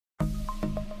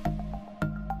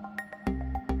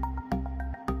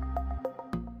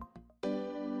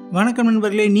வணக்கம்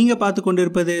நண்பர்களே, நீங்கள் பார்த்து கொண்டு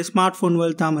இருப்பது ஸ்மார்ட் ஃபோன்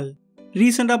வேர்ல்ட் தமிழ்.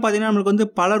 ரீசெண்டாக பார்த்தீங்கன்னா நம்மளுக்கு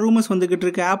பல ரூமர்ஸ் வந்துகிட்டு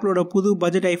இருக்கு ஆப்பிளோட புது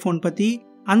பட்ஜெட் ஐஃபோன் பற்றி.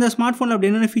 அந்த ஸ்மார்ட் ஃபோனில் அப்படி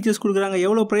என்னென்ன ஃபீச்சர்ஸ் கொடுக்குறாங்க,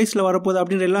 எவ்வளோ ப்ரைஸில் வரப்போகுது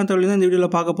அப்படின்ற எல்லா தகவலையும் இந்த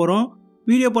வீடியோவில் பார்க்க போகிறோம்.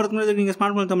 வீடியோ போகிறதுக்கு முன்னாடி நீங்கள்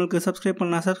ஸ்மார்ட் ஃபோன் தமிழுக்கு சப்ஸ்கிரைப்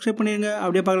பண்ணிடுங்க.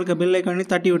 அப்படியே பார்க்க பெல் ஐக்கானே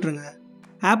தட்டி விட்டுருங்க.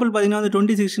 ஆப்பிள் பார்த்தீங்கன்னா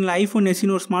 2016 ஐஃபோன்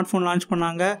SE ஒரு ஸ்மார்ட் ஃபோன் லான்ச்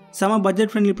பண்ணாங்க. செம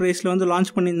பட்ஜெட் ஃப்ரெண்ட்லி ப்ரைஸில்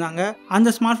லான்ச் பண்ணியிருந்தாங்க.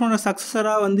 அந்த ஸ்மார்ட் ஃபோனோட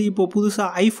சக்ஸஸராக இப்போ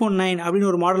புதுசாக ஐஃபோன் 9 அப்படின்னு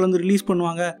ஒரு மாடல் ரிலீஸ்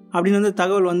பண்ணுவாங்க அப்படின்னு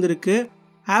தகவல் வந்திருக்கு.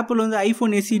 ஆப்பிள்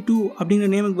ஐஃபோன் SE2 அப்படிங்கிற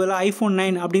நேமுக்கு பதிலாக ஐஃபோன்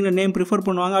 9 அப்படிங்கிற நேம் ப்ரிஃபர்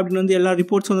பண்ணுவாங்க அப்படின்னு எல்லா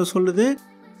ரிப்போர்ட்ஸ் சொல்லுது.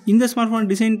 இந்த ஸ்மார்ட் ஃபோன்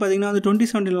டிசைன் பார்த்தீங்கன்னா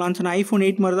 2017 லான்ச் ஆன ஐஃபோன்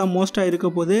 8 மாதிரி தான் மோஸ்ட்டாக இருக்க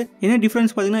போகுது. என்ன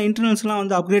டிஃப்ரென்ஸ் பார்த்தீங்கன்னா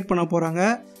இன்டர்னல்ஸ்லாம் அப்கிரேட் பண்ண போகிறாங்க.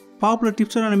 பாப்புலர்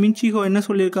டிப்ஸரான மின்சிகோ என்ன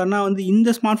சொல்லியிருக்காருன்னா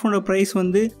இந்த ஸ்மார்ட் ஃபோனோட ப்ரைஸ்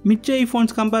மிச்ச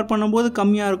ஐஃபோன்ஸ் கம்பேர் பண்ணும்போது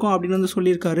கம்மியாக இருக்கும் அப்படின்னு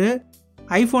சொல்லியிருக்காரு.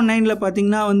 ஐஃபோன் 9ல்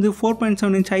பார்த்தீங்கன்னா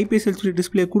 4.7 இன்ச் IPS LCD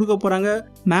டிஸ்பிளே கொடுக்க போகிறாங்க.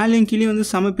 மேலேயும் கீழே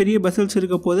செம பெரிய பசல்ஸ்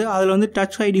இருக்க போது. அதில்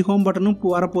டச் ID ஹோம் பட்டனும்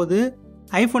வரப்போகுது.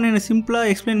 ஐஃபோன் என்ன சிம்பிளாக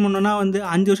எக்ஸ்பிளைன் பண்ணோன்னா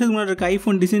 5 வருஷத்துக்கு முன்னாடி இருக்க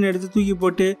ஐஃபோன் டிசைன் எடுத்து தூக்கி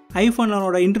போட்டு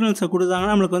ஐஃபோனோட இன்டர்னல்ஸை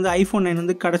கொடுத்தாங்கன்னா நம்மளுக்கு ஐஃபோன்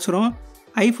 9 கிடச்சிரும்.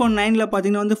 ஐஃபோன் 9ல்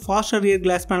பார்த்தீங்கன்னா pastor rear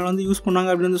class panel use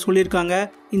பண்ணாங்க அப்படின்னு சொல்லியிருக்காங்க.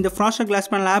 இந்த pastor class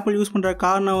panel apple use பண்ணுற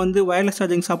காரணம் வயர்லெஸ்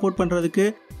சார்ஜிங் சப்போர்ட் பண்ணுறதுக்கு.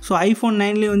 ஸோ ஐஃபோன்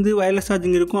 9லேயே வயர்லெஸ்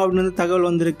சார்ஜிங் இருக்கும் அப்படின்னு தகவல்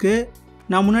வந்திருக்கு.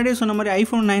 நான் முன்னாடியே சொன்ன மாதிரி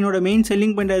ஐஃபோன் 9ஓட மெயின்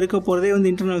செல்லிங் பாயிண்டாக இருக்க போகிறதே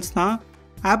இன்டர்னல்ஸ் தான்.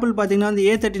 ஆப்பிள் பார்த்தீங்கன்னா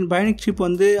A13 Bionic சிப்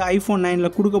ஐஃபோன்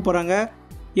 9ல் கொடுக்க போகிறாங்க.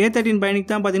 A13 Bionic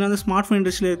தான் பார்த்தீங்கன்னா ஸ்மார்ட் ஃபோன்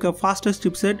இண்டஸ்ட்ரியில் இருக்க ஃபாஸ்டஸ்ட்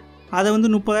சிப் செட். அதை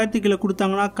 30,000 கீழே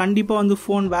கொடுத்தாங்கன்னா கண்டிப்பாக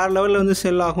ஃபோன் வேறு லெவலில்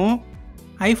செல் ஆகும்.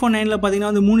 ஐஃபோன் 9ல்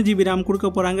பார்த்தீங்கன்னா 3GB RAM கொடுக்க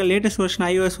போகிறாங்க. லேட்டஸ்ட் வெர்ஷன்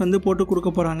iOS போட்டு கொடுக்க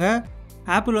போகிறாங்க.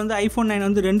 ஆப்பிள் ஐஃபோன்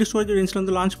 9 2 ஸ்டோரேஜ்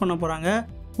வேரியன்ட்ஸில் லான்ச் பண்ண போகிறாங்க.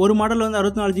 ஒரு மாடல்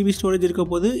 64GB ஸ்டோரேஜ் இருக்க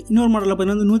போது, இன்னொரு மாடலில்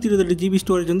பார்த்தீங்கன்னா 128GB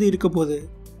ஸ்டோரேஜ் இருக்க போகுது.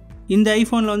 இந்த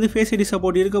ஐஃபோனில் ஃபேஸ் ஐடி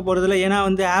சப்போர்ட் இருக்க போகிறதில்ல. ஏன்னா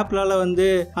ஆப்பிளால்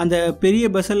அந்த பெரிய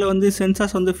பஸ்ஸில்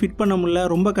சென்சார்ஸ் ஃபிட் பண்ண முடியல.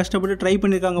 ரொம்ப கஷ்டப்பட்டு ட்ரை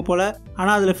பண்ணியிருக்காங்க போல்.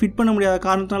 ஆனால் அதில் ஃபிட் பண்ண முடியாத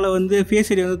காரணத்தினால ஃபேஸ்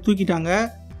ஐடி தூக்கிட்டாங்க.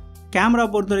 கேமரா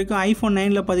பொறுத்த வரைக்கும் ஐஃபோன்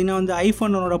 9ல் பார்த்தீங்கன்னா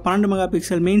ஐஃபோனோட 12 மெகா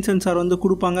பிக்சல் மெயின் சென்சார்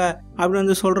கொடுப்பாங்க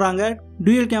அப்படின்னு சொல்கிறாங்க.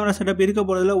 டூயல் கேமரா செட்டப் இருக்க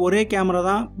போகிறதுல ஒரே கேமரா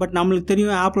தான். பட் நம்மளுக்கு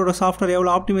தெரியும் ஆப்பிளோட சாஃப்ட்வேர்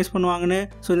எவ்வளோ ஆப்டிமைஸ் பண்ணுவாங்கன்னு.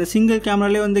 ஸோ இந்த சிங்கிள்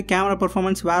கேமராலே கேமரா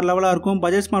பர்ஃபார்மன்ஸ் வேறு லெவலாக இருக்கும்.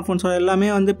 பட்ஜெட் ஸ்மார்ட் ஃபோன்ஸோட எல்லாமே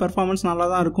பெர்ஃபார்மன்ஸ் நல்லா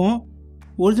தான் இருக்கும்.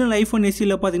 ஒரிஜினல் ஐஃபோன்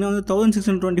SEயில் பார்த்தீங்கன்னா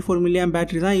 1624 mAh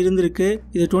பேட்டரி தான் இருந்திருக்கு.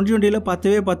 இது 2020ல்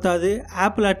பத்தாது.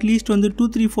 ஆப்பிள் அட்லீஸ்ட் 2,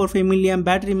 3, 4, 5 mAh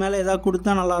பேட்டரி மேலே ஏதாவது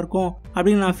கொடுத்தா நல்லாயிருக்கும்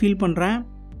அப்படின்னு நான் ஃபீல் பண்ணுறேன்.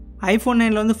 ஐஃபோன்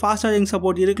 9ல் ஃபாஸ்ட் சார்ஜிங்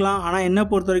சப்போர்ட் இருக்கலாம். ஆனால் என்ன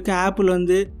பொறுத்த வரைக்கும் ஆப்பிள்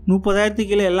 30,000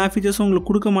 கீழே எல்லா ஃபீச்சர்ஸும் உங்களுக்கு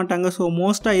கொடுக்க மாட்டாங்க. ஸோ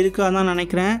மோஸ்ட்டாக இருக்காது தான்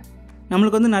நினைக்கிறேன்.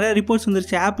 நம்மளுக்கு நிறைய ரிப்போர்ட்ஸ்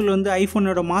வந்துருச்சு. ஆப்பிள்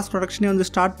ஐஃபோனோட மாஸ் ப்ரொடக்ஷனே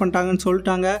ஸ்டார்ட் பண்ணிட்டாங்கன்னு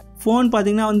சொல்லிட்டாங்க. ஃபோன்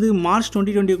பார்த்தீங்கன்னா மார்ச்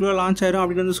 2020 லான்ச் ஆயிரும்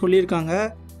அப்படின்னு சொல்லியிருக்காங்க.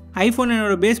 ஐஃபோன்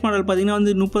என்னோட பேஸ் மாடல் பார்த்தீங்கன்னா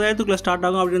 30,000 ஸ்டார்ட்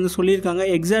ஆகும் அப்படின்னு சொல்லியிருக்காங்க.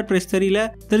 எக்ஸாக்ட் ப்ரைஸ் தெரியல.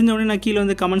 தெரிஞ்சவொடனே நான் கீழே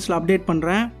கமெண்ட்ஸில் அப்டேட்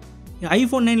பண்ணுறேன்.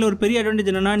 ஐஃபோன் 9ல் ஒரு பெரிய அட்வான்டேஜ்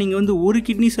என்னென்னா நீங்கள் ஒரு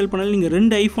கிட்னி செல் பண்ணாலும் நீங்கள்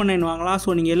 2 ஐஃபோன் 9 வாங்கலாம்.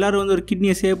 ஸோ நீங்கள் எல்லோரும் ஒரு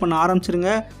கிட்னியை சேவ் பண்ண ஆரம்பிச்சிருங்க.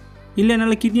 இல்லை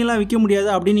என்னால் கிட்னியெல்லாம் விற்க முடியாது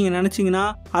அப்படின்னு நீங்கள் நினச்சிங்கன்னா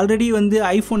ஆல்ரெடி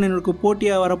ஐஃபோன் 9க்கு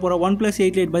போட்டியாக வரப்போகிற OnePlus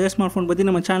 8 Lite budget smart phone பற்றி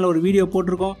நம்ம சேனலில் ஒரு வீடியோ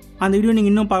போட்டிருக்கோம். அந்த வீடியோ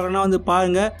நீங்கள் இன்னும் பார்க்கணுன்னா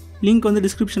பாருங்கள். லிங்க்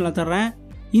டிஸ்கிரிப்ஷனில் தர்றேன்.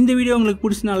 இந்த வீடியோ உங்களுக்கு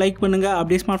பிடிச்சினா லைக் பண்ணுங்கள்.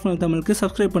 அப்படியே ஸ்மார்ட் ஃபோன் தமிழுக்கு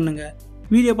சப்ஸ்கிரைப் பண்ணுங்கள்.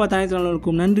 வீடியோ பார்த்த அனைத்து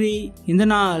நாளுக்கும் நன்றி. இந்த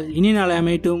நாள் இனிய நாளை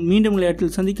அமையட்டும். மீண்டும் உங்களை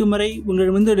இடத்தில் சந்திக்கும் வரை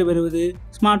உங்களிடமிருந்து விடைபெறுவது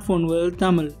ஸ்மார்ட் ஃபோன் வேர்ல்ட்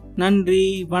தமிழ். நன்றி,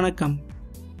 வணக்கம்.